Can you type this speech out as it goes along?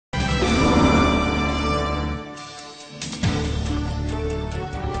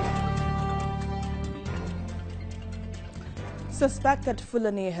Suspected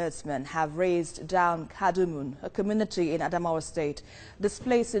Fulani herdsmen have razed down Kadumun, a community in Adamawa State,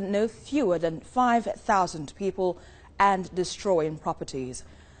 displacing no fewer than 5,000 people and destroying properties.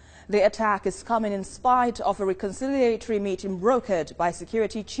 The attack is coming in spite of a reconciliatory meeting brokered by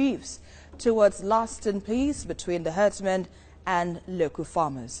security chiefs towards lasting peace between the herdsmen and local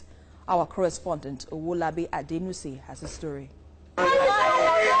farmers. Our correspondent Owolabi Adenusi has a story.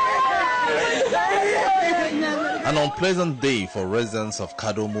 An unpleasant day for residents of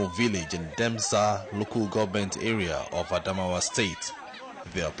Kadomo village in Demsa local government area of Adamawa State.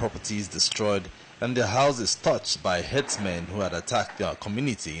 Their properties destroyed and their houses touched by herdsmen who had attacked their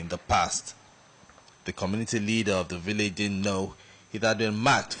community in the past. The community leader of the village didn't know it had been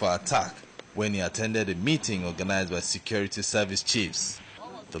marked for attack when he attended a meeting organized by security service chiefs.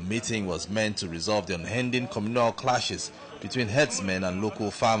 The meeting was meant to resolve the unending communal clashes between herdsmen and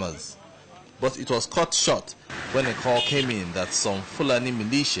local farmers. But it was cut short when a call came in that some Fulani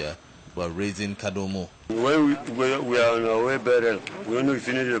militia were raiding Kadomo. When we are on our way burial, we only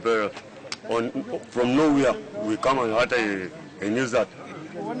finish the burial. From nowhere, we come and had a news that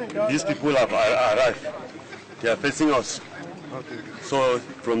these people have arrived. They are facing us. So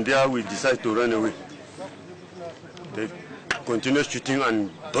from there, we decide to run away. They continue shooting and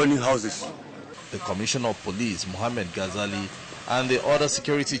burning houses. The Commissioner of Police, Mohammed Ghazali, and the other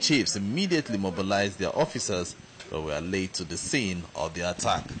security chiefs immediately mobilized their officers but were late to the scene of the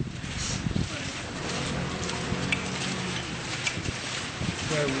attack.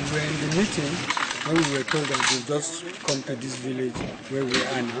 Well, we were in the meeting when we were told that they've just come to this village where we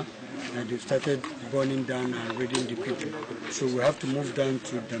are now, and they've started burning down and raiding the people. So we have to move down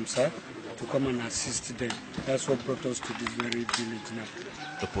to Demsa to come and assist them. That's what brought us to this very village now.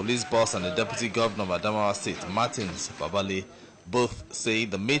 The police boss and the deputy governor of Adamawa State, Martins Babale, both say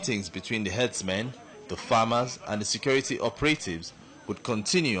the meetings between the herdsmen, the farmers and the security operatives would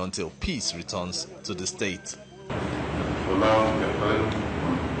continue until peace returns to the state. For now, we are calling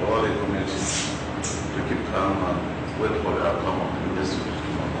on all the communities to keep calm and wait for the outcome of the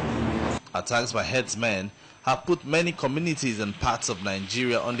investigation. Attacks by herdsmen have put many communities and parts of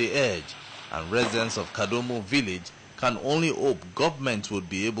Nigeria on the edge, and residents of Kadomo village can only hope government would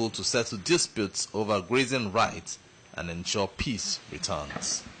be able to settle disputes over grazing rights and ensure peace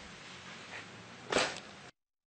returns.